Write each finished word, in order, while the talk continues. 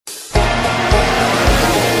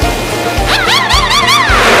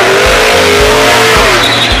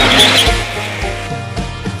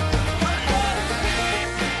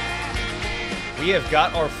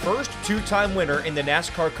got our first two-time winner in the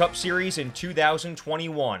NASCAR Cup Series in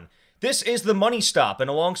 2021. This is the Money Stop, and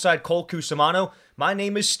alongside Cole Cusumano, my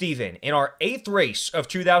name is Steven. In our 8th race of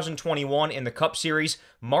 2021 in the Cup Series,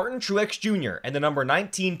 Martin Truex Jr. and the number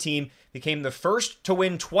 19 team became the first to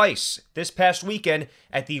win twice this past weekend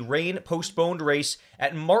at the rain-postponed race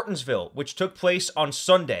at Martinsville, which took place on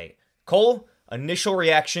Sunday. Cole, initial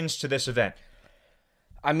reactions to this event?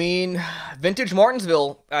 I mean, vintage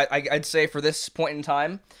Martinsville, I'd say for this point in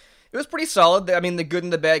time, it was pretty solid. I mean, the good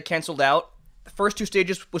and the bad canceled out. The first two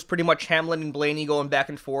stages was pretty much Hamlin and Blaney going back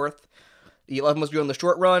and forth. The 11 was good on the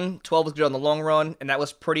short run, 12 was good on the long run, and that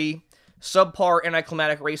was pretty subpar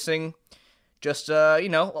anticlimactic racing. Just, a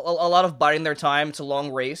lot of biding their time. It's a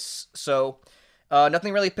long race, so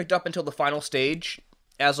nothing really picked up until the final stage.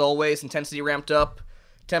 As always, intensity ramped up,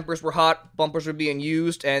 tempers were hot, bumpers were being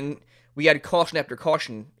used, and we had caution after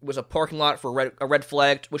caution. It was a parking lot for a red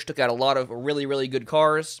flag, which took out a lot of really, really good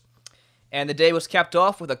cars. And the day was capped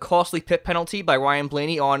off with a costly pit penalty by Ryan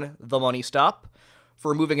Blaney on the Money Stop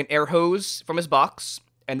for removing an air hose from his box.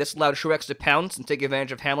 And this allowed Truex to pounce and take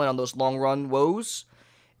advantage of Hamlin on those long run woes.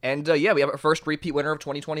 And we have our first repeat winner of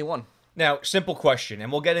 2021. Now, simple question,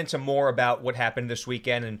 and we'll get into more about what happened this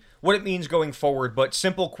weekend and what it means going forward, but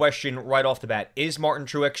simple question right off the bat. Is Martin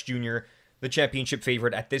Truex Jr. the championship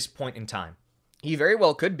favorite at this point in time? He very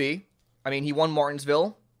well could be. I mean, he won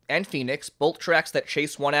Martinsville and Phoenix, both tracks that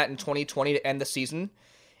Chase won at in 2020 to end the season,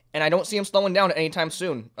 and I don't see him slowing down anytime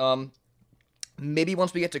soon. Maybe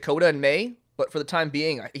once we get to Coda in May, but for the time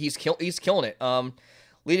being, he's killing it.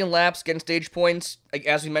 Leading laps, getting stage points,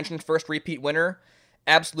 as we mentioned, first repeat winner.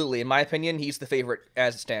 Absolutely, in my opinion, he's the favorite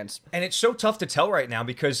as it stands. And it's so tough to tell right now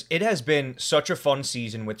because it has been such a fun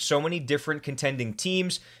season with so many different contending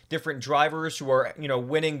teams, different drivers who are,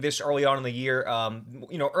 winning this early on in the year,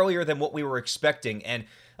 earlier than what we were expecting. And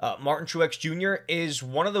Martin Truex Jr. is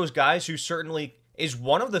one of those guys who certainly is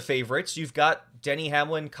one of the favorites. You've got Denny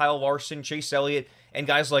Hamlin, Kyle Larson, Chase Elliott, and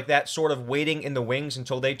guys like that sort of waiting in the wings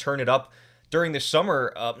until they turn it up during the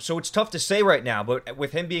summer. So it's tough to say right now, but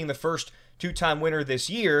with him being the first two-time winner this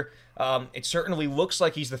year, it certainly looks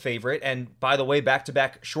like he's the favorite. And by the way,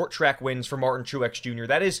 back-to-back short track wins for Martin Truex Jr.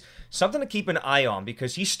 That is something to keep an eye on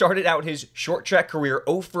because he started out his short track career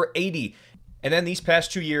 0 for 80. And then these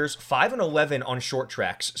past 2 years, 5-11 on short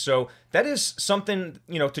tracks. So that is something,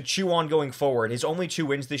 to chew on going forward. His only 2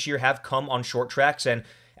 wins this year have come on short tracks. And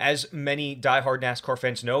as many diehard NASCAR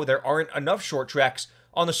fans know, there aren't enough short tracks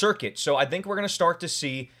on the circuit. So I think we're going to start to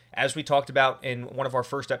see, as we talked about in one of our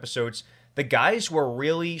first episodes, the guys who are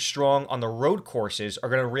really strong on the road courses are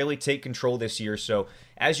going to really take control this year. So,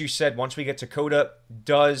 as you said, once we get to Coda,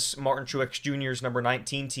 does Martin Truex Jr.'s number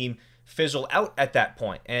 19 team fizzle out at that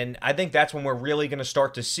point? And I think that's when we're really going to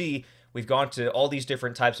start to see, we've gone to all these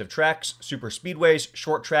different types of tracks, super speedways,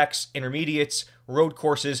 short tracks, intermediates, road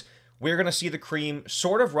courses. We're going to see the cream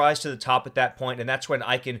sort of rise to the top at that point, and that's when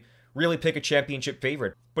I can really pick a championship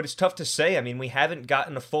favorite. But it's tough to say. I mean, we haven't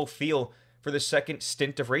gotten a full feel for the second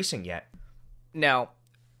stint of racing yet. Now,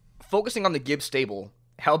 focusing on the Gibbs stable,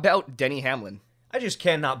 how about Denny Hamlin? I just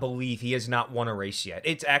cannot believe he has not won a race yet.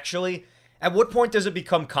 It's actually, at what point does it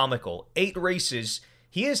become comical? 8 races,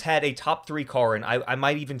 he has had a top 3 car in, I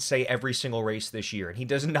might even say every single race this year, and he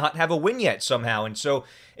does not have a win yet somehow. And so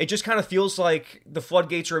it just kind of feels like the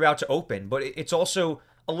floodgates are about to open, but it's also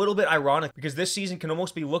a little bit ironic because this season can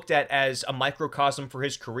almost be looked at as a microcosm for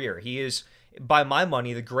his career. He is, by my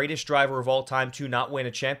money, the greatest driver of all time to not win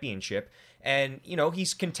a championship. And,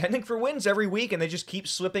 he's contending for wins every week, and they just keep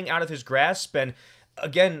slipping out of his grasp. And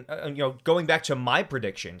again, going back to my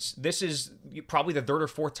predictions, this is probably the 3rd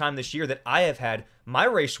or 4th time this year that I have had my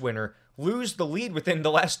race winner lose the lead within the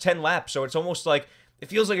last 10 laps. So it's almost like, it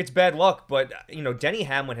feels like it's bad luck. But, Denny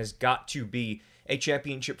Hamlin has got to be a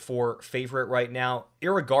championship 4 favorite right now,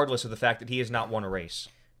 irregardless of the fact that he has not won a race.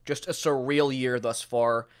 Just a surreal year thus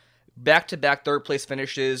far. Back-to-back third-place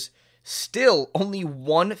finishes. Still only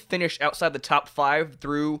 1 finish outside the top 5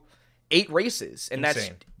 through 8 races. And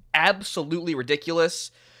Insane. That's absolutely ridiculous.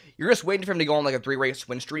 You're just waiting for him to go on like a 3-race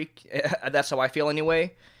win streak. That's how I feel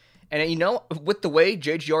anyway. And with the way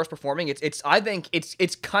JGR is performing, I think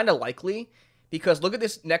it's kind of likely because look at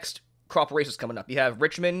this next crop of races coming up. You have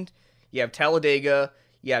Richmond, you have Talladega,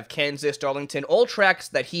 you have Kansas, Darlington, all tracks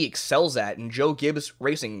that he excels at and Joe Gibbs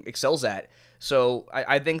Racing excels at. So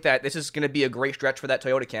I think that this is going to be a great stretch for that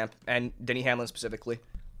Toyota camp and Denny Hamlin specifically.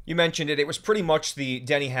 You mentioned it. It was pretty much the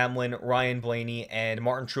Denny Hamlin, Ryan Blaney, and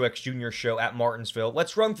Martin Truex Jr. show at Martinsville.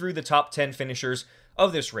 Let's run through the top 10 finishers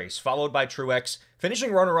of this race, followed by Truex.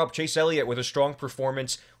 Finishing runner-up, Chase Elliott with a strong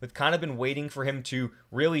performance. We've kind of been waiting for him to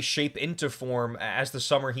really shape into form as the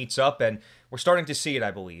summer heats up, and we're starting to see it,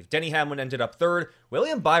 I believe. Denny Hamlin ended up third.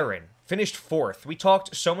 William Byron finished fourth. We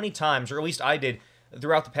talked so many times, or at least I did,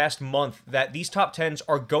 throughout the past month, that these top 10s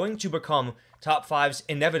are going to become top 5s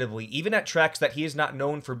inevitably, even at tracks that he is not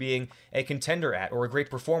known for being a contender at or a great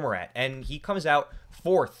performer at. And he comes out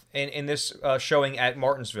fourth in this showing at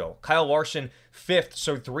Martinsville. Kyle Larson, fifth,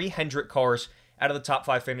 so 3 Hendrick cars out of the top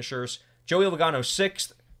 5 finishers. Joey Logano,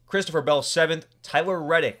 sixth. Christopher Bell, seventh. Tyler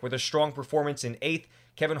Reddick with a strong performance in eighth.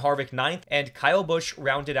 Kevin Harvick, ninth. And Kyle Busch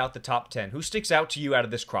rounded out the top 10. Who sticks out to you out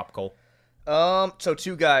of this crop, Cole? So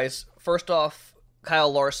 2 guys. First off,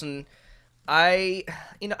 Kyle Larson. I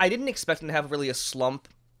didn't expect him to have really a slump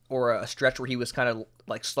or a stretch where he was kind of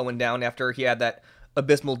like slowing down after he had that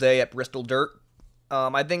abysmal day at Bristol Dirt.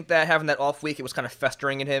 I think that having that off week, it was kind of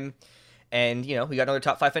festering in him, and he got another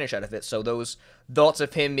top 5 finish out of it. So those thoughts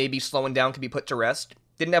of him maybe slowing down could be put to rest.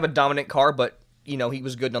 Didn't have a dominant car, but he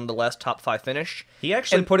was good nonetheless. Top 5 finish. He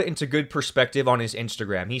actually put it into good perspective on his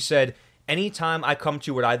Instagram. He said, anytime I come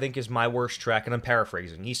to what I think is my worst track, and I'm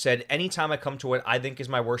paraphrasing, he said, anytime I come to what I think is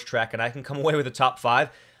my worst track and I can come away with a top 5,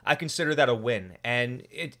 I consider that a win. And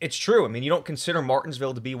it's true. I mean, you don't consider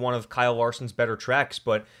Martinsville to be one of Kyle Larson's better tracks,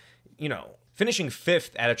 but, finishing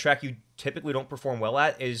 5th at a track you typically don't perform well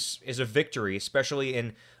at is a victory, especially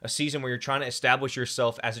in a season where you're trying to establish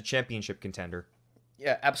yourself as a championship contender.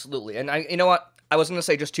 Yeah, absolutely. And you know what? I was going to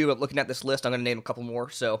say just 2, but looking at this list, I'm going to name a couple more.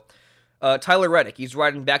 So, Tyler Reddick, he's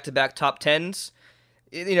riding back-to-back top 10s.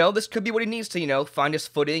 This could be what he needs to, find his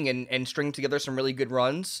footing and string together some really good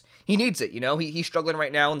runs. He needs it, He's struggling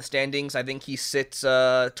right now in the standings. I think he sits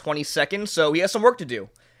 22nd, so he has some work to do.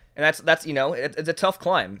 And that's it's a tough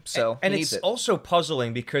climb, so and he needs it's also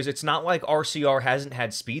puzzling because it's not like RCR hasn't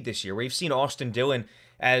had speed this year. We've seen Austin Dillon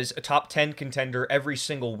as a top 10 contender every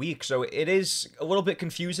single week, so it is a little bit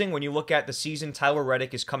confusing when you look at the season Tyler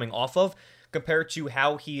Reddick is coming off of compared to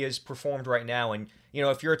how he has performed right now. And,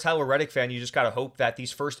 if you're a Tyler Reddick fan, you just got to hope that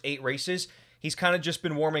these first 8 races, he's kind of just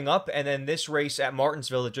been warming up, and then this race at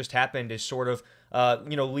Martinsville that just happened is sort of,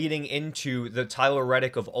 leading into the Tyler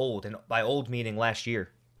Reddick of old, and by old meaning last year.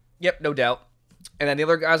 Yep, no doubt. And then the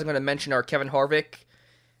other guys I'm going to mention are Kevin Harvick,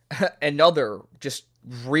 another just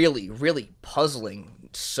really, really puzzling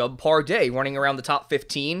subpar day running around the top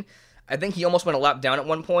 15. I think he almost went a lap down at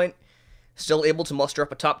one point. Still able to muster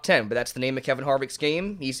up a top 10, but that's the name of Kevin Harvick's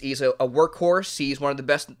game. He's a workhorse. He's one of the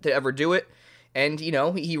best to ever do it. And,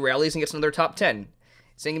 he rallies and gets another top 10.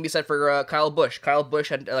 Same can be said for Kyle Busch. Kyle Busch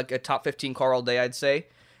had like a top 15 car all day, I'd say.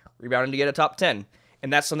 Rebounding to get a top 10.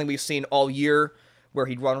 And that's something we've seen all year where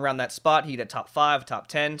he'd run around that spot. He'd had top 5, top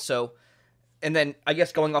 10. So, and then I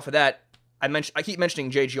guess going off of that, I keep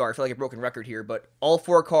mentioning JGR. I feel like a broken record here, but all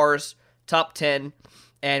 4 cars, top 10.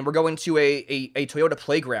 And we're going to a Toyota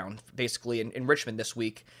playground, basically, in Richmond this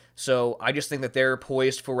week. So I just think that they're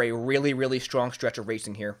poised for a really, really strong stretch of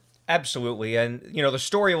racing here. Absolutely. And, the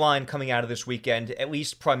storyline coming out of this weekend, at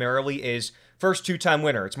least primarily, is first 2-time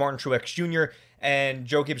winner. It's Martin Truex Jr., and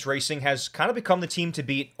Joe Gibbs Racing has kind of become the team to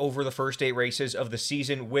beat over the first 8 races of the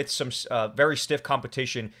season with some very stiff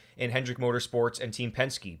competition in Hendrick Motorsports and Team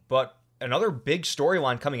Penske. But another big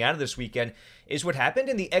storyline coming out of this weekend is what happened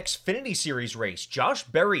in the Xfinity Series race. Josh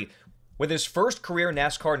Berry with his first career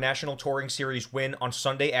NASCAR National Touring Series win on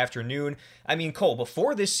Sunday afternoon. I mean, Cole,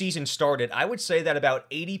 before this season started, I would say that about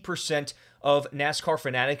 80% of NASCAR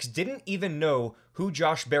fanatics didn't even know who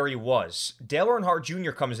Josh Berry was. Dale Earnhardt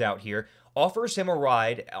Jr. comes out here, offers him a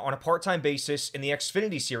ride on a part-time basis in the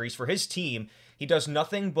Xfinity Series for his team. He does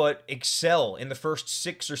nothing but excel in the first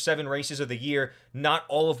 6 or 7 races of the year, not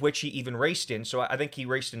all of which he even raced in. So I think he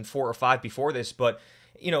raced in 4 or 5 before this. But,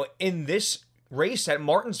 in this race at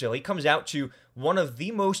Martinsville, he comes out to one of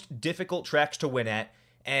the most difficult tracks to win at.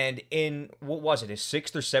 And in, his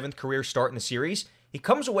 6th or 7th career start in the series, he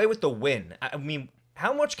comes away with the win. I mean,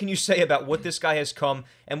 how much can you say about what this guy has come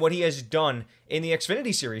and what he has done in the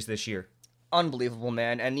Xfinity Series this year? Unbelievable,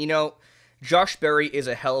 man. And, Josh Berry is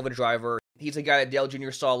a hell of a driver. He's a guy that Dale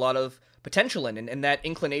Jr. saw a lot of potential in, and that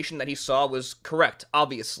inclination that he saw was correct,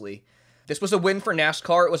 obviously. This was a win for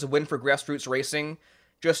NASCAR. It was a win for grassroots racing.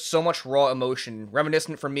 Just so much raw emotion,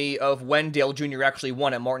 reminiscent for me of when Dale Jr. actually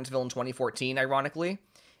won at Martinsville in 2014, ironically.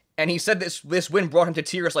 And he said this win brought him to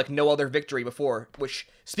tears like no other victory before, which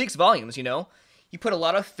speaks volumes, He put a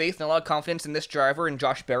lot of faith and a lot of confidence in this driver, in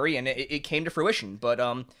Josh Berry, and it came to fruition. But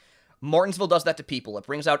Martinsville does that to people. It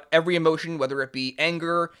brings out every emotion, whether it be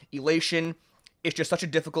anger, elation, it's just such a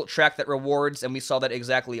difficult track that rewards, and we saw that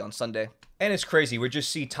exactly on Sunday. And it's crazy. We just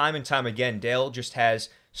see time and time again, Dale just has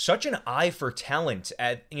such an eye for talent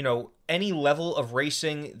at, any level of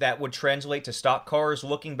racing that would translate to stock cars.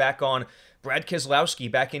 Looking back on Brad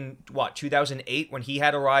Keselowski back in, 2008 when he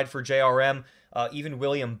had a ride for JRM, even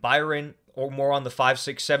William Byron, or more on the 5,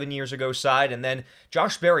 6, 7 years ago side. And then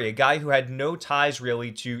Josh Berry, a guy who had no ties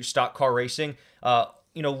really to stock car racing,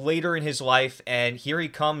 later in his life, and here he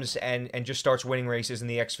comes and just starts winning races in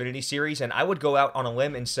the Xfinity Series. And I would go out on a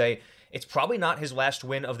limb and say it's probably not his last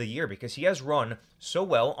win of the year because he has run so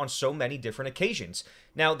well on so many different occasions.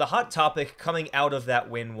 Now, the hot topic coming out of that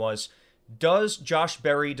win was, does Josh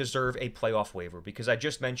Berry deserve a playoff waiver? Because I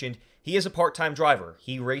just mentioned he is a part-time driver.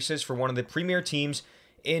 He races for one of the premier teams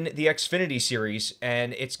in the Xfinity Series,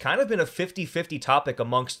 and it's kind of been a 50-50 topic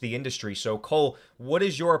amongst the industry. So, Cole, what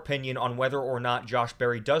is your opinion on whether or not Josh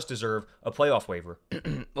Berry does deserve a playoff waiver?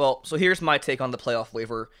 Well, so here's my take on the playoff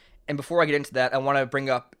waiver. And before I get into that, I want to bring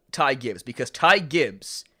up Ty Gibbs, because Ty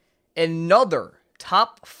Gibbs, another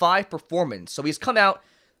top 5 performance. So he's come out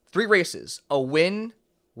 3 races, a win,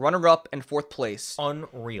 runner-up, and 4th place.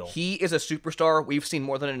 Unreal. He is a superstar. We've seen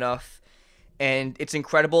more than enough. And it's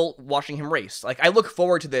incredible watching him race. Like, I look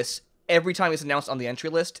forward to this every time it's announced on the entry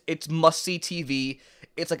list. It's must-see TV.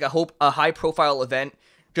 It's like a high-profile event.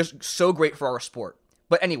 Just so great for our sport.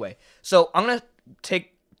 But anyway, so I'm going to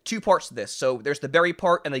take 2 parts to this. So there's the Berry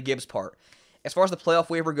part and the Gibbs part. As far as the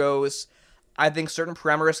playoff waiver goes, I think certain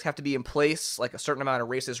parameters have to be in place, like a certain amount of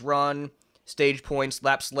races run, stage points,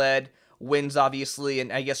 laps led, wins, obviously,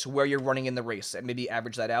 and I guess where you're running in the race, and maybe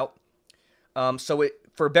average that out.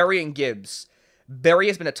 For Berry and Gibbs, Berry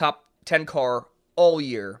has been a top 10 car all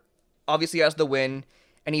year, obviously has the win,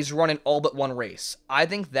 and he's run in all but 1 race. I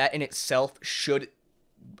think that in itself should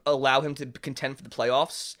allow him to contend for the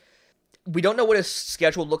playoffs. We don't know what his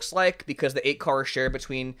schedule looks like because the 8 cars share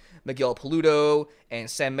between Miguel Paludo and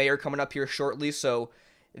Sam Mayer coming up here shortly, so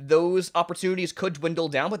those opportunities could dwindle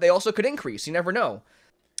down, but they also could increase. You never know.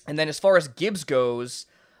 And then as far as Gibbs goes,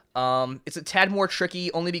 it's a tad more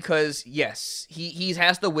tricky only because, yes, he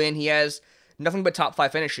has the win. He has nothing but top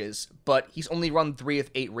 5 finishes, but he's only run 3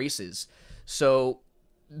 of 8 races. So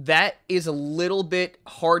that is a little bit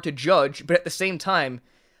hard to judge, but at the same time,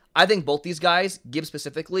 I think both these guys, Gibbs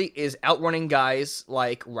specifically, is outrunning guys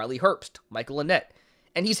like Riley Herbst, Michael Annett,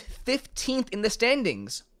 and he's 15th in the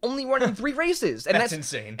standings, only running 3 races. And that's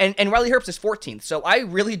insane. And Riley Herbst is 14th. So I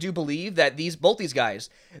really do believe that both these guys,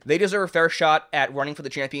 they deserve a fair shot at running for the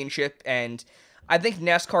championship, and I think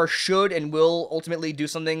NASCAR should and will ultimately do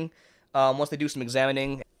something once they do some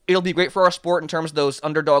examining. It'll be great for our sport in terms of those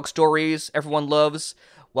underdog stories everyone loves,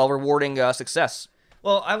 while rewarding success.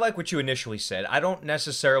 Well, I like what you initially said. I don't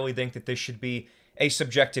necessarily think that this should be a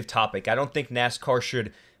subjective topic. I don't think NASCAR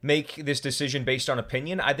should make this decision based on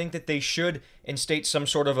opinion. I think that they should instate some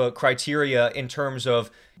sort of a criteria in terms of,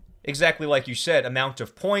 exactly like you said, amount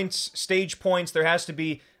of points, stage points. There has to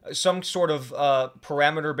be some sort of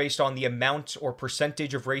parameter based on the amount or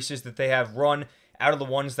percentage of races that they have run out of the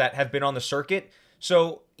ones that have been on the circuit.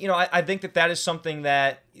 So, I think that is something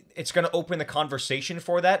that it's going to open the conversation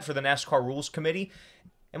for the NASCAR Rules Committee,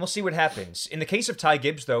 and we'll see what happens. In the case of Ty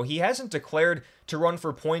Gibbs, though, he hasn't declared to run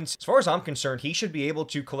for points. As far as I'm concerned, he should be able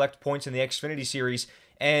to collect points in the Xfinity Series,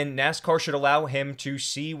 and NASCAR should allow him to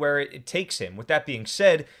see where it takes him. With that being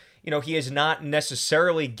said, he is not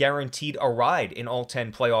necessarily guaranteed a ride in all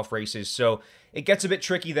 10 playoff races, so it gets a bit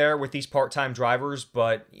tricky there with these part-time drivers,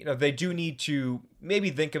 but they do need to maybe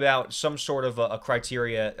think about some sort of a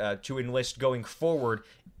criteria to enlist going forward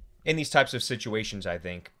in these types of situations, I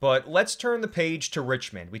think. But let's turn the page to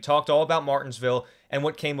Richmond. We talked all about Martinsville and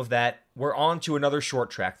what came of that. We're on to another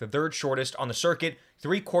short track, the 3rd shortest on the circuit,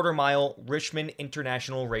 3/4 mile Richmond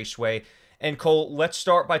International Raceway. And Cole, let's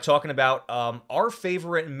start by talking about our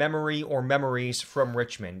favorite memory or memories from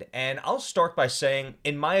Richmond. And I'll start by saying,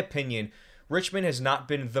 in my opinion, Richmond has not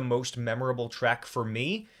been the most memorable track for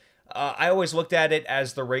me. I always looked at it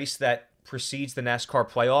as the race that precedes the NASCAR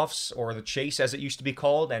playoffs, or the chase as it used to be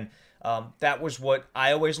called, and that was what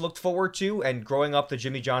I always looked forward to. And growing up the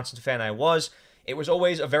Jimmy Johnson fan I was, it was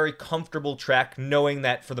always a very comfortable track, knowing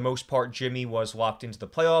that for the most part Jimmy was locked into the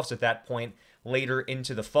playoffs at that point later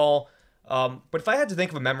into the fall. But if I had to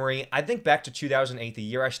think of a memory, I'd think back to 2008, the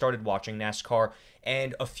year I started watching NASCAR,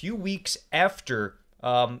 and a few weeks after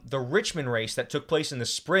the Richmond race that took place in the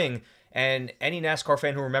spring, and any NASCAR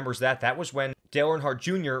fan who remembers that was when Dale Earnhardt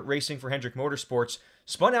Jr., racing for Hendrick Motorsports,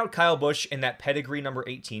 spun out Kyle Busch in that pedigree number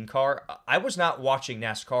 18 car. I was not watching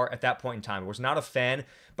NASCAR at that point in time. I was not a fan,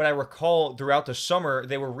 but I recall throughout the summer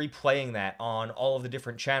they were replaying that on all of the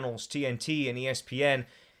different channels, TNT and ESPN,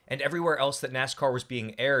 and everywhere else that NASCAR was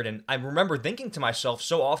being aired. And I remember thinking to myself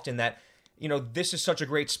so often that, this is such a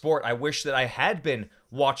great sport. I wish that I had been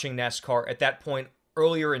watching NASCAR at that point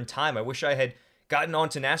earlier in time. I wish I had gotten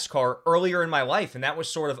onto NASCAR earlier in my life. And that was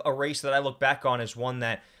sort of a race that I look back on as one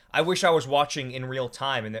that I wish I was watching in real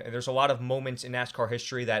time. And there's a lot of moments in NASCAR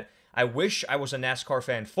history that I wish I was a NASCAR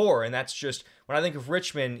fan for. And that's just, when I think of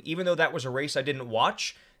Richmond, even though that was a race I didn't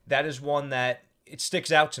watch, that is one that it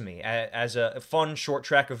sticks out to me as a fun short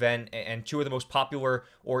track event, and two of the most popular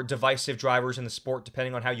or divisive drivers in the sport,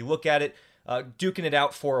 depending on how you look at it, duking it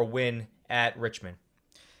out for a win at Richmond.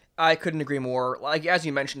 I couldn't agree more. Like, as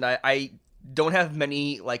you mentioned, I don't have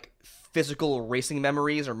many, physical racing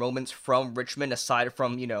memories or moments from Richmond, aside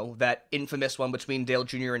from, that infamous one between Dale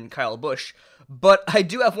Jr. and Kyle Busch. But I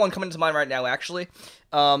do have one coming to mind right now, actually.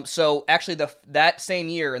 That same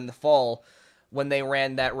year in the fall, when they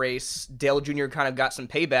ran that race, Dale Jr. kind of got some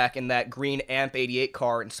payback in that green AMP 88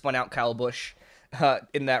 car and spun out Kyle Busch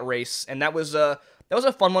in that race. And that was a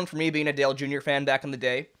fun one for me, being a Dale Jr. fan back in the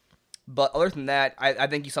day. But other than that, I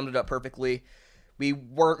think you summed it up perfectly. We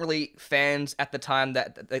weren't really fans at the time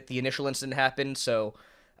that the initial incident happened, so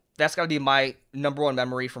that's got to be my number one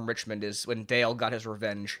memory from Richmond, is when Dale got his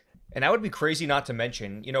revenge. And that would be crazy not to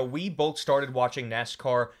mention. We both started watching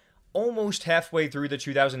NASCAR almost halfway through the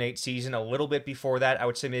 2008 season, a little bit before that, I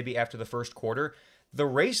would say maybe after the first quarter. The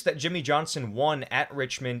race that Jimmy Johnson won at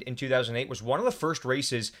Richmond in 2008 was one of the first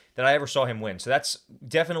races that I ever saw him win. So that's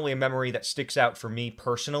definitely a memory that sticks out for me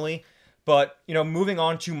personally. But, moving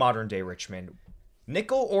on to modern day Richmond.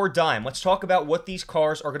 Nickel or dime, let's talk about what these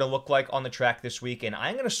cars are going to look like on the track this week. And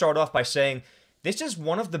I'm going to start off by saying this is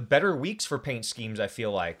one of the better weeks for paint schemes, I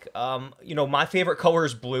feel like. My favorite color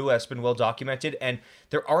is blue, that's been well documented, and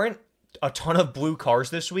there aren't a ton of blue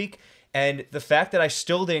cars this week. And the fact that I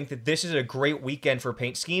still think that this is a great weekend for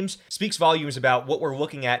paint schemes speaks volumes about what we're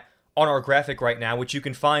looking at on our graphic right now, which you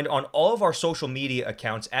can find on all of our social media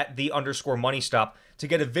accounts at @the_moneystop to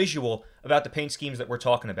get a visual about the paint schemes that we're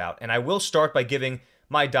talking about. And I will start by giving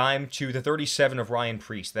my dime to the 37 of Ryan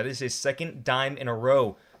Preece. That is his second dime in a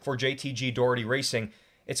row for JTG Doherty Racing.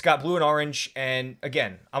 It's got blue and orange, and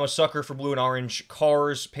again, I'm a sucker for blue and orange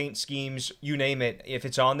cars, paint schemes, you name it. If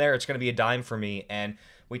it's on there, it's going to be a dime for me. And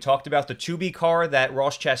we talked about the 2B car that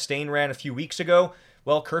Ross Chastain ran a few weeks ago.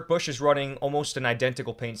 Well, Kurt Busch is running almost an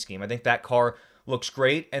identical paint scheme. I think that car looks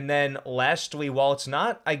great. And then lastly, while it's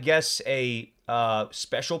not, I guess, a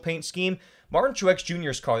special paint scheme, Martin Truex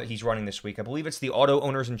Jr.'s car that he's running this week, I believe it's the Auto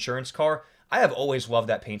Owners Insurance car. I have always loved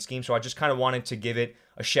that paint scheme, so I just kind of wanted to give it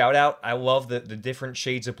a shout out. I love the different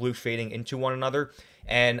shades of blue fading into one another.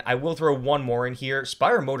 And I will throw one more in here.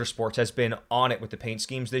 Spire Motorsports has been on it with the paint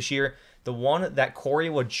schemes this year. The one that Corey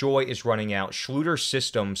LaJoy is running out, Schluter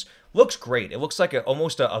Systems, looks great. It looks like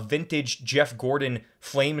almost a vintage Jeff Gordon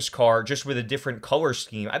Flames car, just with a different color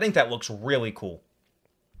scheme. I think that looks really cool.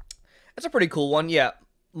 That's a pretty cool one, yeah.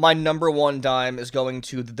 My number one dime is going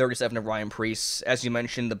to the 37 of Ryan Preece. As you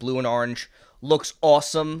mentioned, the blue and orange looks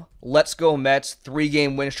awesome. Let's go Mets,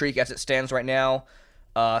 3-game win streak as it stands right now.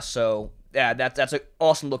 Yeah, that's an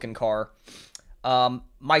awesome looking car.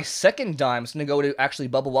 My second dime is going to go to actually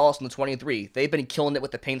Bubba Wallace in the 23. They've been killing it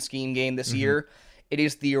with the paint scheme game this year. It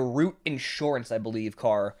is the Root Insurance, I believe,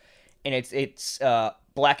 car, and it's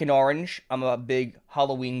black and orange. I'm a big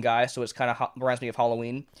Halloween guy, so it's kind of reminds me of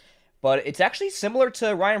Halloween. But it's actually similar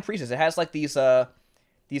to Ryan Preece's. It has like these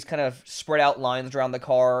kind of spread out lines around the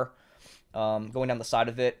car, going down the side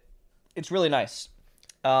of it. It's really nice.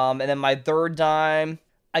 And then my third dime,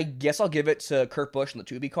 I guess I'll give it to Kurt Busch in the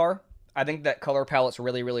 2B car. I think that color palette's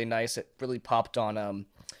really, really nice. It really popped on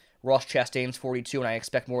Ross Chastain's 42, and I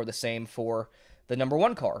expect more of the same for the number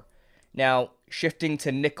one car. Now, shifting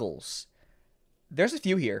to nickels. There's a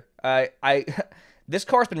few here. This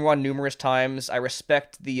car's been run numerous times. I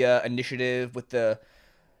respect the initiative with the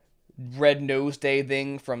red nose day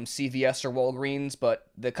thing from CVS or Walgreens, but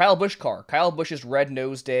the Kyle Busch car, Kyle Busch's red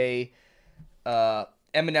nose day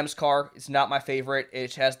M&M's car, is not my favorite.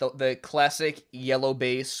 It has the classic yellow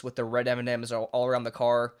base with the red M&M's all around the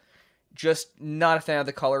car. Just not a fan of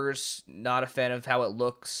the colors, not a fan of how it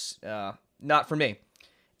looks. Not for me.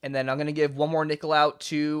 And then I'm going to give one more nickel out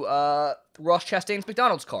to Ross Chastain's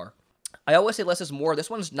McDonald's car. I always say less is more.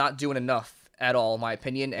 This one's not doing enough at all, in my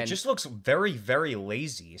opinion. And it just looks very, very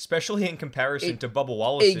lazy, especially in comparison to Bubba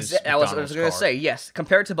Wallace's I was going to say, yes.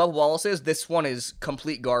 Compared to Bubba Wallace's, this one is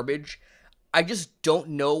complete garbage. I just don't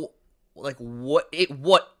know, what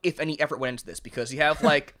if any effort went into this, because you have,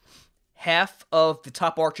 half of the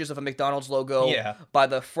top arches of a McDonald's logo by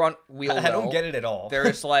the front wheel well. I don't get it at all.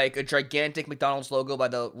 There's like a gigantic McDonald's logo by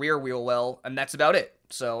the rear wheel well, and that's about it.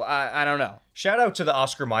 So I don't know. Shout out to the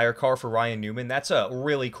Oscar Mayer car for Ryan Newman. That's a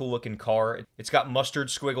really cool looking car. It's got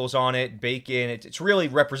mustard squiggles on it, bacon. It's really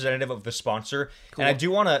representative of the sponsor. Cool. And I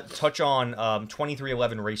do want to touch on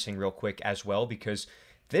 2311 Racing real quick as well, because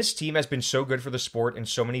this team has been so good for the sport in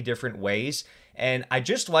so many different ways, and I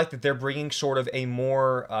just like that they're bringing sort of a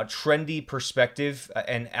more trendy perspective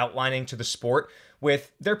and outlining to the sport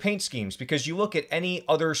with their paint schemes, because you look at any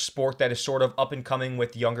other sport that is sort of up and coming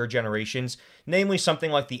with younger generations, namely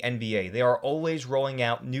something like the NBA. They are always rolling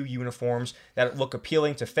out new uniforms that look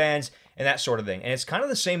appealing to fans and that sort of thing. And it's kind of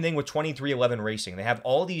the same thing with 2311 Racing. They have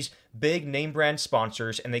all these big name brand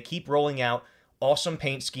sponsors, and they keep rolling out awesome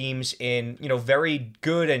paint schemes in, very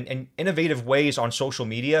good and innovative ways on social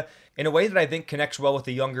media in a way that I think connects well with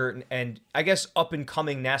the younger and I guess up and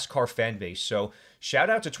coming NASCAR fan base. So shout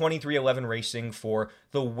out to 2311 Racing for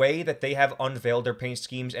the way that they have unveiled their paint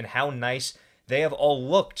schemes and how nice they have all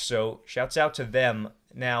looked. So shouts out to them.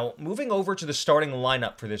 Now, moving over to the starting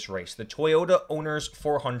lineup for this race, the Toyota Owners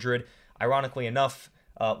 400, ironically enough,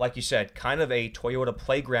 like you said, kind of a Toyota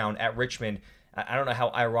playground at Richmond. I don't know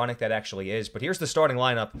how ironic that actually is, but here's the starting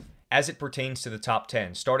lineup as it pertains to the top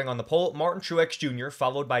 10. Starting on the pole, Martin Truex Jr.,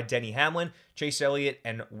 followed by Denny Hamlin, Chase Elliott,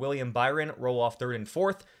 and William Byron roll off 3rd and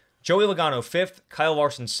 4th. Joey Logano 5th, Kyle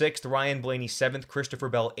Larson 6th, Ryan Blaney 7th, Christopher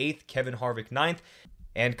Bell 8th, Kevin Harvick 9th,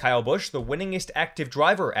 and Kyle Busch, the winningest active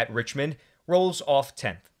driver at Richmond, rolls off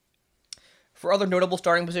 10th. For other notable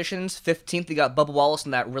starting positions, 15th, you got Bubba Wallace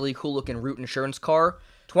in that really cool-looking Root Insurance car.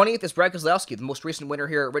 20th is Brad Keselowski, the most recent winner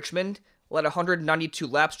here at Richmond. Led 192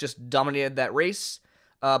 laps, just dominated that race.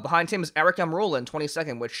 Behind him is Eric Almirola in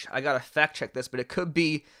 22nd, which I gotta fact check this, but it could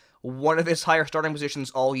be one of his higher starting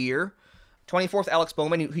positions all year. 24th, Alex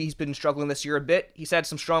Bowman, he's been struggling this year a bit. He's had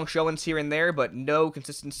some strong showings here and there, but no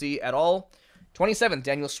consistency at all. 27th,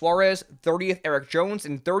 Daniel Suarez. 30th, Eric Jones.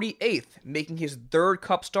 And 38th, making his 3rd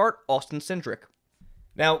Cup start, Austin Cindric.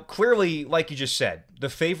 Now, clearly, like you just said, the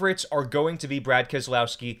favorites are going to be Brad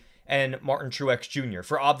Keselowski and Martin Truex Jr.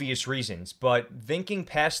 for obvious reasons, but thinking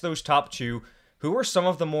past those top two, who are some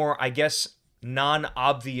of the more, I guess,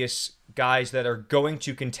 non-obvious guys that are going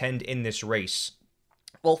to contend in this race?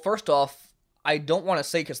 Well, first off, I don't want to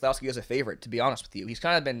say Keselowski is a favorite, to be honest with you. He's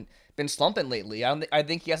kind of been slumping lately. I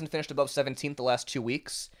think he hasn't finished above 17th the last 2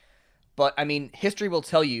 weeks, but, I mean, history will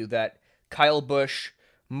tell you that Kyle Busch,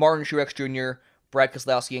 Martin Truex Jr., Brad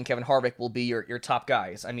Keselowski, and Kevin Harvick will be your top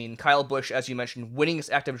guys. I mean, Kyle Busch, as you mentioned,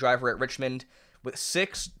 winningest active driver at Richmond with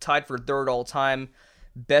 6, tied for 3rd all-time,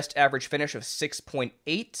 best average finish of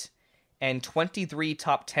 6.8, and 23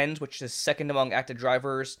 top 10s, which is 2nd among active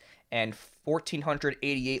drivers, and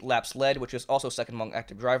 1,488 laps led, which is also 2nd among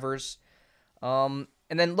active drivers. And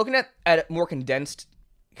then looking at more condensed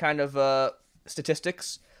kind of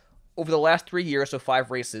statistics, over the last 3 years, so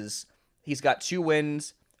 5 races, he's got 2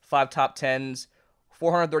 wins, 5 top 10s,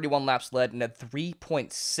 431 laps led, and a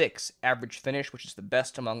 3.6 average finish, which is the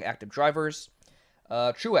best among active drivers.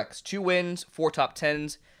 Truex, 2 wins, 4 top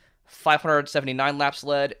 10s, 579 laps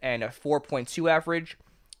led, and a 4.2 average.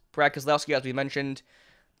 Brad Keselowski, as we mentioned,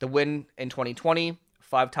 the win in 2020,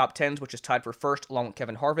 5 top 10s, which is tied for 1st along with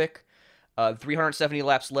Kevin Harvick. 370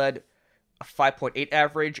 laps led, a 5.8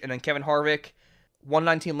 average, and then Kevin Harvick,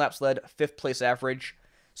 119 laps led, 5th place average.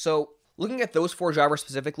 So, looking at those 4 drivers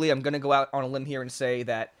specifically, I'm going to go out on a limb here and say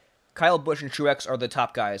that Kyle Busch and Truex are the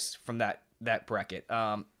top guys from that bracket.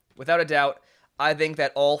 Without a doubt, I think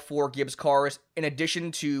that all 4 Gibbs cars, in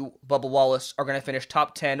addition to Bubba Wallace, are going to finish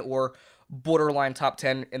top 10 or borderline top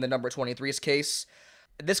 10 in the number 23's case.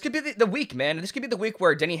 This could be the week, man. This could be the week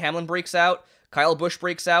where Denny Hamlin breaks out, Kyle Busch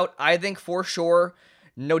breaks out. I think for sure,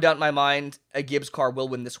 no doubt in my mind, a Gibbs car will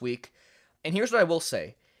win this week. And here's what I will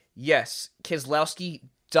say. Yes, Keselowski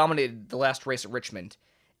dominated the last race at Richmond.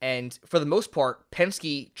 And for the most part,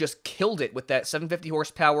 Penske just killed it with that 750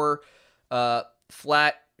 horsepower,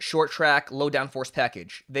 flat, short track, low downforce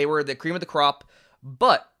package. They were the cream of the crop.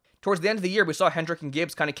 But towards the end of the year, we saw Hendrick and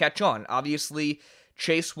Gibbs kind of catch on. Obviously,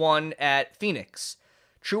 Chase won at Phoenix.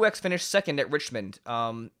 Truex finished 2nd at Richmond.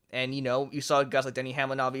 And, you saw guys like Denny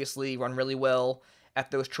Hamlin, obviously, run really well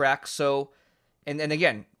at those tracks. So, and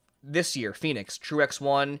again, this year, Phoenix, Truex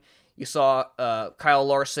won. You saw Kyle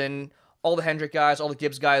Larson, all the Hendrick guys, all the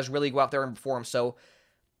Gibbs guys really go out there and perform. So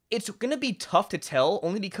it's going to be tough to tell,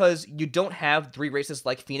 only because you don't have 3 races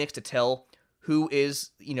like Phoenix to tell who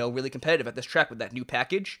is, really competitive at this track with that new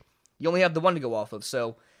package. You only have the one to go off of.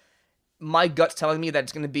 So my gut's telling me that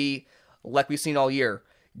it's going to be, like we've seen all year,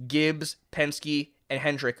 Gibbs, Penske, and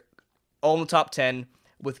Hendrick all in the top 10,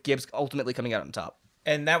 with Gibbs ultimately coming out on top.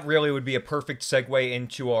 And that really would be a perfect segue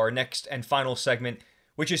into our next and final segment,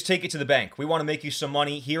 which is Take It to the Bank. We want to make you some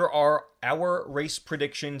money. Here are our race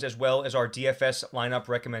predictions as well as our DFS lineup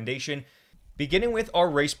recommendation. Beginning with our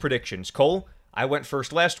race predictions. Cole, I went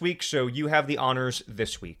first last week, so you have the honors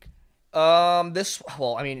this week.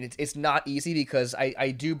 It's not easy because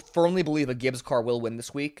I do firmly believe a Gibbs car will win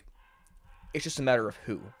this week. It's just a matter of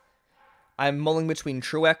who. I'm mulling between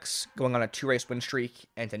Truex, going on a 2-race win streak,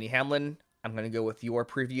 and Denny Hamlin. I'm going to go with your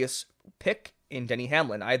previous pick in Denny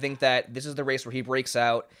Hamlin. I think that this is the race where he breaks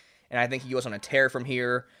out, and I think he goes on a tear from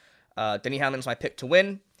here. Denny Hamlin's my pick to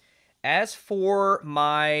win. As for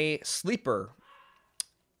my sleeper,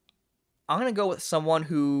 I'm going to go with someone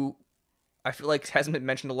who I feel like hasn't been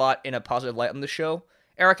mentioned a lot in a positive light on the show,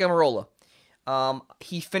 Eric Almirola.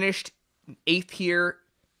 He finished 8th here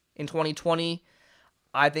in 2020.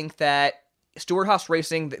 I think that Stewart-Haas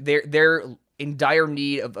Racing, they're in dire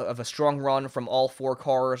need of a strong run from all 4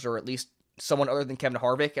 cars, or at least someone other than Kevin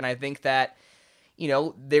Harvick. And I think that,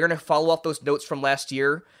 they're going to follow up those notes from last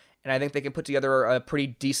year, and I think they can put together a pretty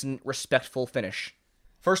decent, respectful finish.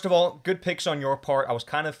 First of all, good picks on your part. I was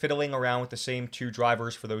kind of fiddling around with the same 2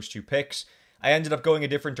 drivers for those 2 picks. I ended up going a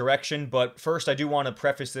different direction, but first I do want to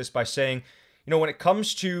preface this by saying, when it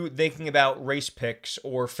comes to thinking about race picks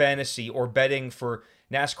or fantasy or betting for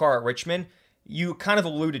NASCAR at Richmond, you kind of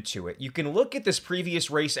alluded to it. You can look at this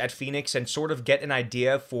previous race at Phoenix and sort of get an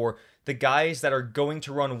idea for the guys that are going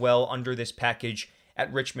to run well under this package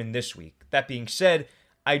at Richmond this week. That being said,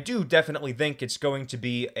 I do definitely think it's going to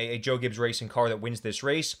be a Joe Gibbs Racing car that wins this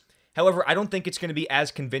race. However, I don't think it's going to be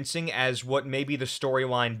as convincing as what maybe the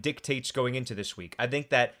storyline dictates going into this week. I think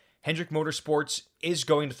that Hendrick Motorsports is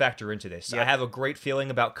going to factor into this. Yep. I have a great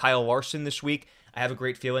feeling about Kyle Larson this week. I have a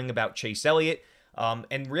great feeling about Chase Elliott.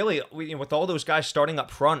 And really, with all those guys starting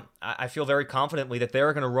up front, I feel very confidently that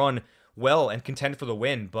they're going to run well and contend for the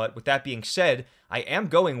win. But with that being said, I am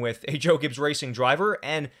going with a Joe Gibbs Racing driver.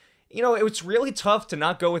 And, it's really tough to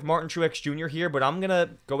not go with Martin Truex Jr. here, but I'm going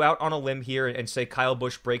to go out on a limb here and say Kyle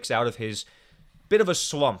Busch breaks out of his bit of a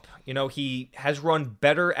slump. He has run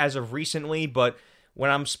better as of recently, but when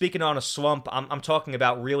I'm speaking on a slump, I'm talking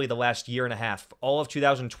about really the last year and a half, all of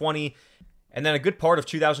 2020, and then a good part of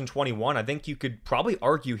 2021. I think you could probably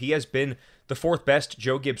argue he has been the 4th best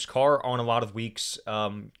Joe Gibbs car on a lot of weeks,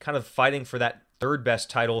 kind of fighting for that 3rd best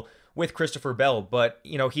title with Christopher Bell. But,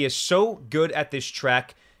 he is so good at this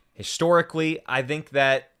track. Historically, I think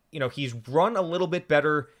that, he's run a little bit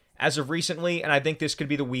better as of recently, and I think this could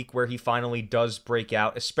be the week where he finally does break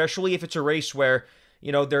out, especially if it's a race where,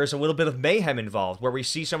 there's a little bit of mayhem involved, where we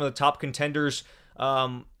see some of the top contenders,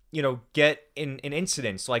 get in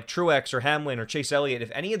incidents like Truex or Hamlin or Chase Elliott.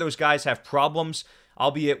 If any of those guys have problems,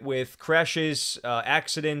 albeit with crashes,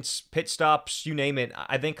 accidents, pit stops, you name it,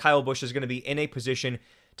 I think Kyle Busch is going to be in a position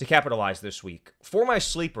to capitalize this week. For my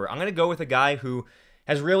sleeper, I'm going to go with a guy who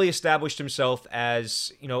has really established himself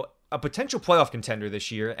as, a potential playoff contender this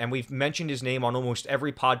year, and we've mentioned his name on almost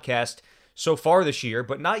every podcast so far this year,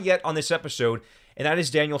 but not yet on this episode, and that is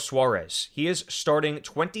Daniel Suarez. He is starting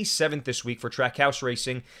 27th this week for Trackhouse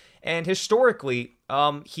Racing, and historically,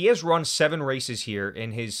 he has run 7 races here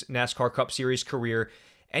in his NASCAR Cup Series career,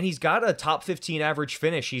 and he's got a top 15 average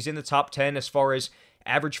finish. He's in the top 10 as far as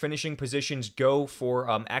average finishing positions go for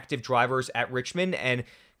active drivers at Richmond, and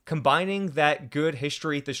combining that good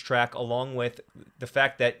history at this track along with the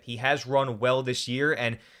fact that he has run well this year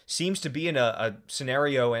and seems to be in a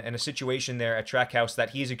scenario and a situation there at Trackhouse that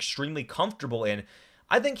he's extremely comfortable in,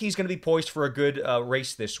 I think he's going to be poised for a good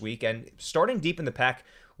race this week. And starting deep in the pack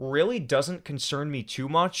really doesn't concern me too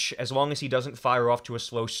much as long as he doesn't fire off to a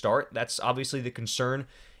slow start. That's obviously the concern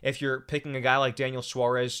if you're picking a guy like Daniel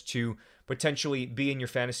Suarez to potentially be in your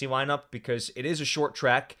fantasy lineup, because it is a short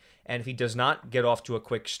track. And if he does not get off to a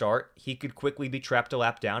quick start, he could quickly be trapped a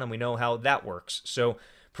lap down, and we know how that works. So,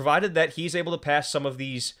 provided that he's able to pass some of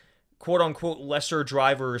these quote-unquote lesser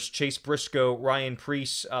drivers, Chase Briscoe, Ryan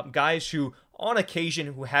Preece, guys who, on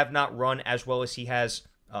occasion, who have not run as well as he has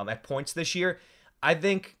at points this year, I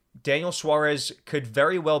think Daniel Suarez could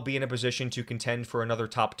very well be in a position to contend for another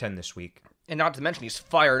top 10 this week. And not to mention, he's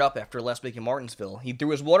fired up after last week in Martinsville. He threw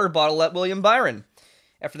his water bottle at William Byron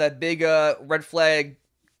after that big red flag,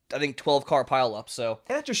 I think, 12-car pileup. So,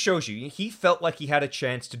 and that just shows you, he felt like he had a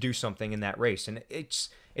chance to do something in that race. And it's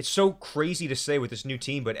so crazy to say with this new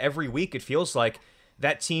team, but every week it feels like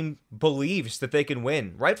that team believes that they can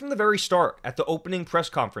win. Right from the very start, at the opening press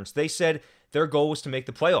conference, they said their goal was to make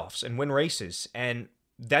the playoffs and win races. And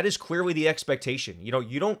that is clearly the expectation.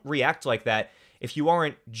 You don't react like that if you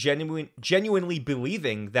aren't genuinely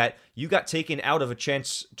believing that you got taken out of a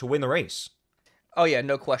chance to win the race. Oh yeah,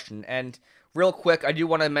 no question. And real quick, I do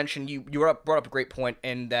want to mention you brought up a great point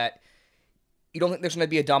in that you don't think there's going to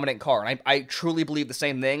be a dominant car. And I truly believe the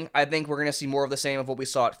same thing. I think we're going to see more of the same of what we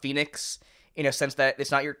saw at Phoenix, in a sense that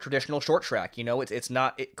it's not your traditional short track. You know, it's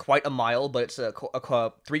not quite a mile, but it's a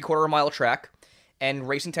 3/4 mile track, and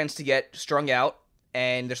racing tends to get strung out,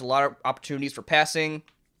 and there's a lot of opportunities for passing.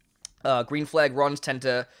 Green flag runs tend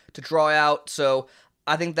to draw out, so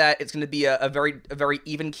I think that it's going to be a very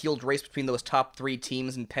even-keeled race between those top three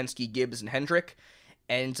teams in Penske, Gibbs, and Hendrick.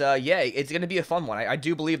 And yeah, it's going to be a fun one. I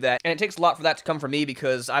do believe that. And it takes a lot for that to come from me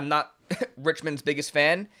because I'm not Richmond's biggest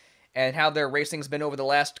fan and how their racing's been over the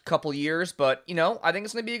last couple years. But, you know, I think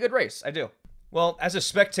it's going to be a good race. I do. Well, as a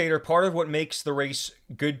spectator, part of what makes the race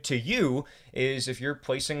good to you is if you're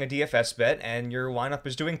placing a DFS bet and your lineup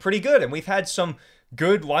is doing pretty good. And we've had some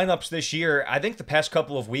good lineups this year. I think the past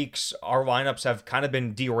couple of weeks, our lineups have kind of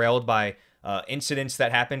been derailed by incidents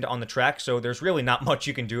that happened on the track. So there's really not much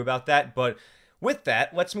you can do about that. But with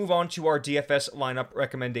that, let's move on to our DFS lineup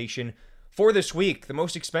recommendation for this week. The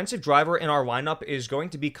most expensive driver in our lineup is going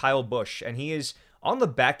to be Kyle Busch, and he is on the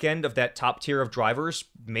back end of that top tier of drivers,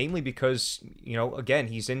 mainly because, you know, again,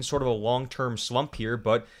 he's in sort of a long-term slump here,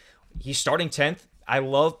 but he's starting 10th. I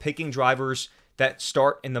love picking drivers that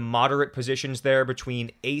start in the moderate positions there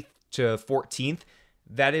between 8th to 14th.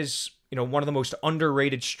 That is, you know, one of the most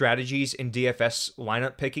underrated strategies in DFS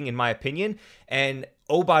lineup picking, in my opinion. And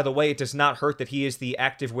oh, by the way, it does not hurt that he is the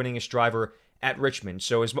active winningest driver at Richmond.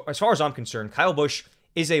 So as far as I'm concerned, Kyle Busch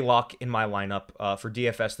is a lock in my lineup for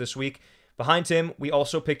DFS this week. Behind him, we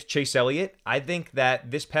also picked Chase Elliott. I think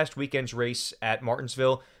that this past weekend's race at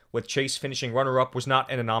Martinsville, with Chase finishing runner-up, was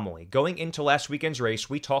not an anomaly. Going into last weekend's race,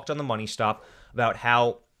 we talked on the Money Stop about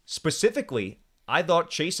how specifically I thought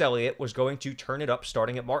Chase Elliott was going to turn it up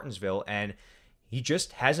starting at Martinsville, and he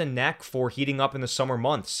just has a knack for heating up in the summer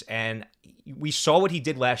months. And we saw what he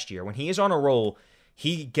did last year. When he is on a roll,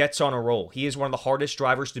 he gets on a roll. He is one of the hardest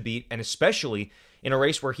drivers to beat, and especially in a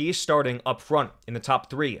race where he is starting up front in the top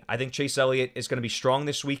three. I think Chase Elliott is going to be strong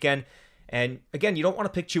this weekend. And again, you don't want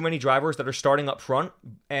to pick too many drivers that are starting up front.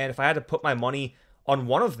 And if I had to put my money on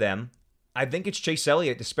one of them, I think it's Chase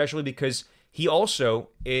Elliott, especially because he also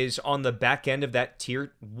is on the back end of that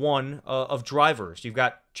tier one of drivers. You've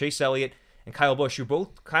got Chase Elliott and Kyle Busch, who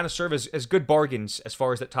both kind of serve as good bargains as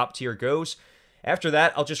far as that top tier goes. After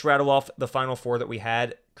that, I'll just rattle off the final four that we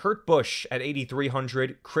had. Kurt Busch at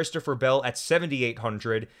 8,300, Christopher Bell at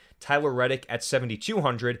 7,800, Tyler Reddick at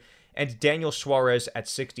 7,200, and Daniel Suarez at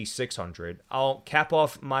 6,600. I'll cap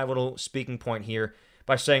off my little speaking point here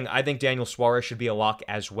by saying I think Daniel Suarez should be a lock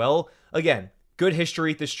as well. Again, good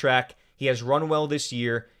history at this track. He has run well this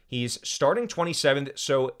year. He's starting 27th,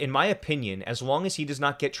 so in my opinion, as long as he does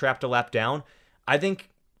not get trapped a lap down, I think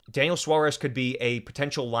Daniel Suarez could be a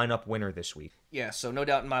potential lineup winner this week. Yeah, so no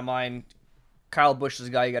doubt in my mind, Kyle Busch is a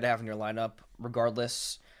guy you got to have in your lineup,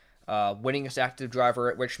 regardless. Winningest active driver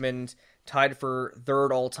at Richmond, tied for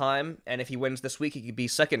third all-time, and if he wins this week, he could be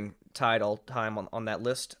second tied all-time on that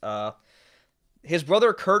list. His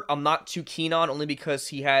brother Kurt, I'm not too keen on, only because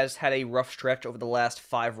he has had a rough stretch over the last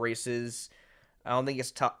 5 races. I don't think he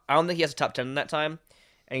has a top 10 in that time,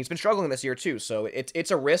 and he's been struggling this year too. So it's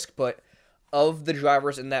a risk, but of the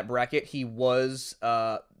drivers in that bracket, he was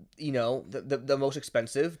the most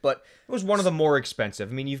expensive. But it was one of the more expensive.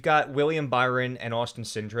 I mean, you've got William Byron and Austin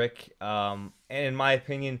Cindric, and in my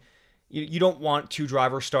opinion, you don't want two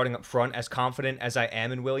drivers starting up front as confident as I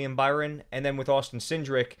am in William Byron, and then with Austin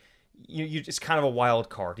Cindric, it's kind of a wild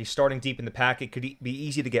card. He's starting deep in the pack. It could be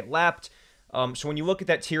easy to get lapped. So when you look at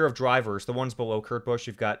that tier of drivers, the ones below Kurt Busch,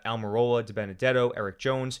 you've got Almirola, DiBenedetto, Eric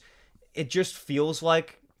Jones. It just feels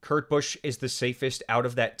like Kurt Busch is the safest out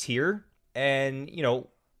of that tier. And,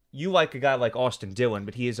 you like a guy like Austin Dillon,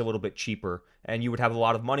 but he is a little bit cheaper, and you would have a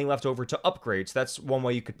lot of money left over to upgrade. So that's one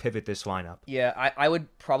way you could pivot this lineup. Yeah, I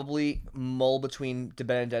would probably mull between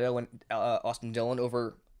DiBenedetto and Austin Dillon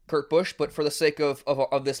over Kurt Busch, but for the sake of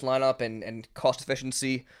this lineup and cost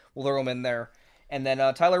efficiency, we'll throw him in there. And then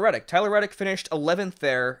Tyler Reddick. Tyler Reddick finished 11th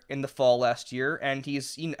there in the fall last year, and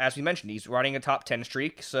he's, as we mentioned, he's running a top 10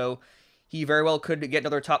 streak, so he very well could get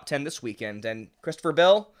another top 10 this weekend. And Christopher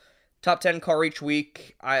Bell, top 10 car each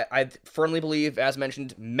week. I firmly believe, as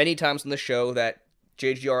mentioned many times on the show, that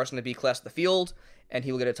JGR is going to be class of the field, and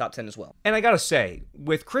he will get a top 10 as well. And I gotta say,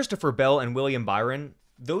 with Christopher Bell and William Byron,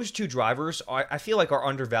 those two drivers, I feel like, are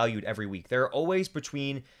undervalued every week. They're always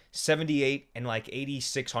between 78 and like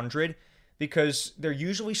 8,600 because they're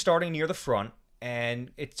usually starting near the front,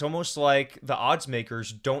 and it's almost like the odds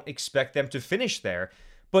makers don't expect them to finish there.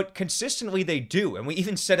 but consistently they do. And we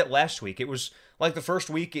even said it last week. It was like the first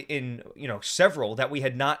week in, several that we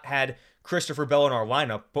had not had Christopher Bell in our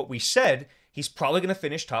lineup, but we said he's probably going to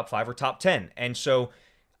finish top 5 or top 10. And so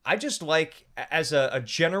I just like, as a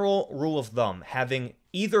general rule of thumb, having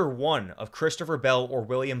either one of Christopher Bell or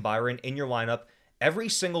William Byron in your lineup every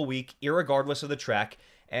single week, irregardless of the track.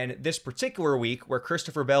 And this particular week, where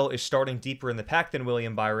Christopher Bell is starting deeper in the pack than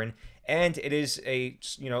William Byron, and it is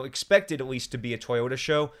expected at least to be a Toyota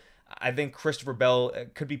show, I think Christopher Bell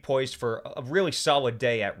could be poised for a really solid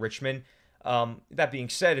day at Richmond. That being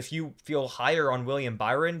said, if you feel higher on William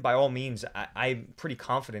Byron, by all means, I'm pretty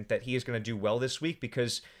confident that he is going to do well this week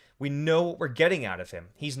because we know what we're getting out of him.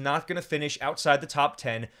 He's not going to finish outside the top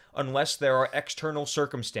 10 unless there are external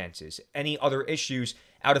circumstances, any other issues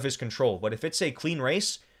out of his control. But if it's a clean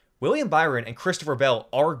race, William Byron and Christopher Bell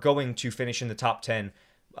are going to finish in the top 10.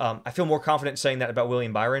 I feel more confident saying that about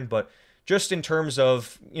William Byron, but just in terms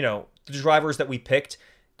of, the drivers that we picked,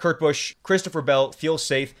 Kurt Busch, Christopher Bell, feel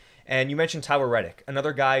safe. And you mentioned Tyler Reddick,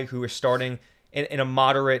 another guy who is starting in a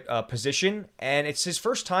moderate position, and it's his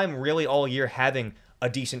first time really all year having a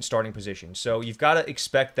decent starting position. So you've got to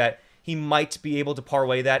expect that he might be able to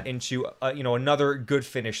parlay that into another good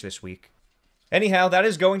finish this week. Anyhow, that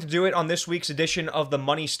is going to do it on this week's edition of the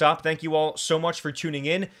Money Stop. Thank you all so much for tuning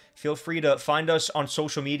in. Feel free to find us on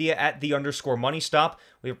social media at @the_Money Stop.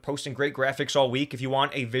 We are posting great graphics all week. If you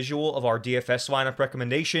want a visual of our DFS lineup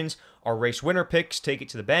recommendations, our race winner picks, take it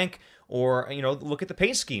to the bank, or look at the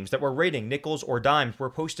paint schemes that we're rating, nickels or dimes. We're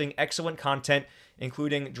posting excellent content,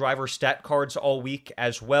 including driver stat cards all week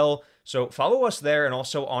as well. So follow us there, and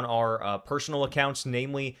also on our personal accounts,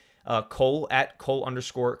 namely Cole at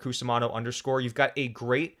Cole_Cusumano_. You've got a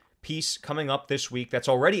great piece coming up this week that's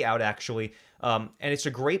already out, actually. And it's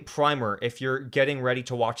a great primer if you're getting ready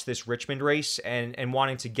to watch this Richmond race and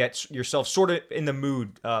wanting to get yourself sort of in the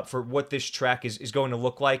mood for what this track is going to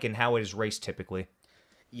look like and how it is raced typically.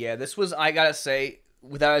 Yeah, this was, I gotta say,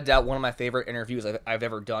 without a doubt, one of my favorite interviews I've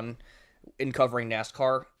ever done in covering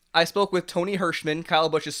NASCAR. I spoke with Tony Hirschman, Kyle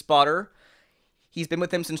Busch's spotter. He's been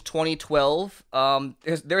with him since 2012.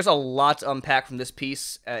 There's a lot to unpack from this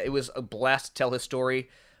piece. It was a blast to tell his story.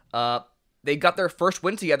 They got their first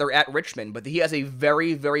win together at Richmond, but he has a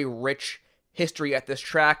very, very rich history at this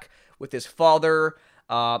track with his father,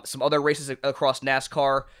 some other races across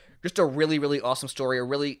NASCAR. Just a really, really awesome story. A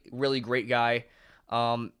really, really great guy.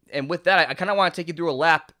 And with that, I kind of want to take you through a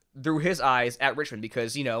lap through his eyes at Richmond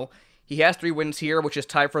because, he has 3 wins here, which is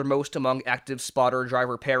tied for most among active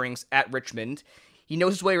spotter-driver pairings at Richmond. He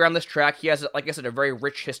knows his way around this track. He has, like I said, a very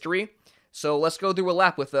rich history. So let's go through a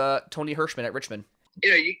lap with Tony Hirschman at Richmond.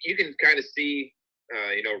 You can kind of see,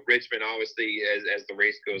 Richmond, obviously, as the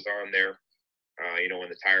race goes on there, when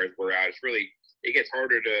the tires wear out, it gets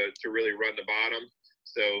harder to really run the bottom.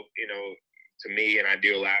 So, to me, an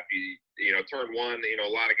ideal lap, turn 1, a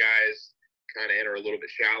lot of guys kind of enter a little bit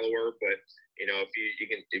shallower, but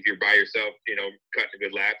if you're by yourself, cutting a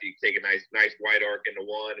good lap, you can take a nice wide arc into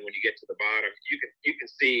 1, and when you get to the bottom, you can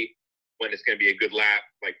see when it's going to be a good lap,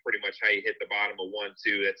 like pretty much how you hit the bottom of 1,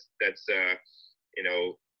 2. That's I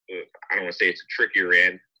don't want to say it's a trickier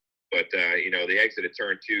end, but the exit at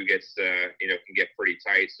turn 2 gets can get pretty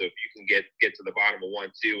tight. So if you can get to the bottom of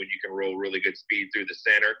 1, 2, and you can roll really good speed through the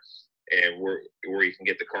center, and where you can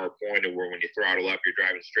get the car pointed, where when you throttle up, you're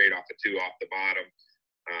driving straight off a 2 off the bottom.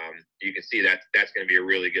 You can see that's going to be a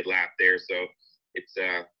really good lap there. So it's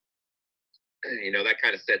that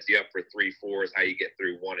kind of sets you up for 3, 4 is how you get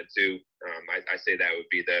through 1 and 2. I say that would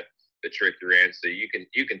be the trickier end. So you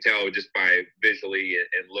can tell just by visually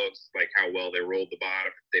and looks like how well they rolled the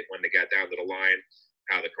bottom when they got down to the line,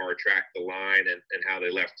 how the car tracked the line, and how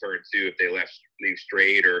they left turn 2, if they leave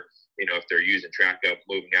straight, or if they're using track up,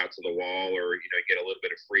 moving out to the wall, or get a little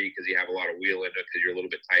bit of free because you have a lot of wheel in it because you're a little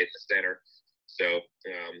bit tight in the center. So,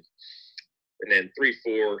 and then 3,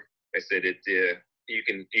 4, I said you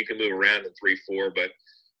can move around in 3, 4, but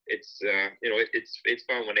it's it's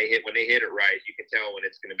fun when they hit it right. You can tell when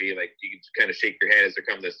it's going to be like, you can kind of shake your head as they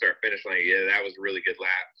come to the start finish line. Yeah, that was a really good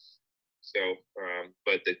lap. So,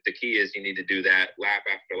 but the key is you need to do that lap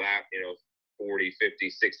after lap, 40, 50,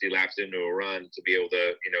 60 laps into a run to be able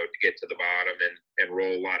to, to get to the bottom and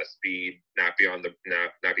roll a lot of speed, not be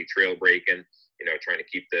trail braking, trying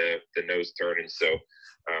to keep the nose turning. So,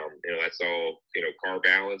 that's all, car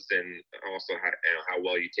balance, and also how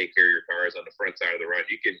well you take care of your cars on the front side of the run.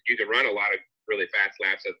 You can run a lot of really fast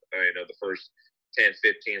laps at, the first 10,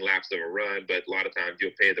 15 laps of a run, but a lot of times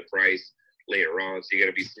you'll pay the price later on. So you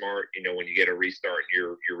got to be smart, when you get a restart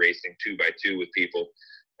and you're racing 2 by 2 with people.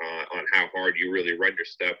 on how hard you really run your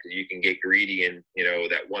stuff, because you can get greedy in, you know,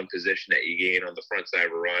 that one position that you gain on the front side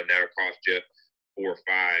of a run. Now it costs you 4 or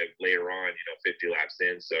 5 later on, you know, 50 laps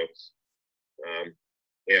in. So,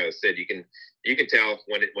 yeah, as I said, you can tell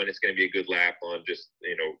when it's going to be a good lap on just,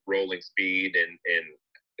 you know, rolling speed, and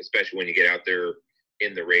especially when you get out there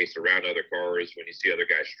in the race around other cars, when you see other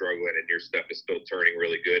guys struggling and your stuff is still turning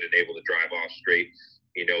really good and able to drive off straight,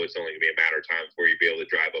 you know, it's only going to be a matter of time before you'll be able to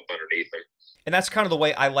drive up underneath them. And that's kind of the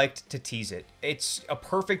way I liked to tease it. It's a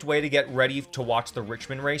perfect way to get ready to watch the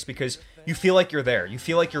Richmond race, because you feel like you're there. You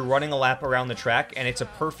feel like you're running a lap around the track, and it's a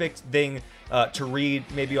perfect thing to read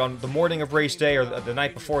maybe on the morning of race day or the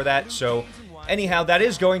night before that. So anyhow, that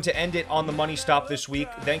is going to end it on the Money Stop this week.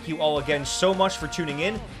 Thank you all again so much for tuning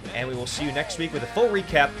in, and we will see you next week with a full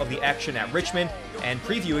recap of the action at Richmond and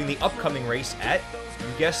previewing the upcoming race at, you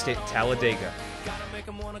guessed it, Talladega. Gotta make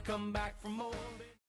 'em wanna come back for more.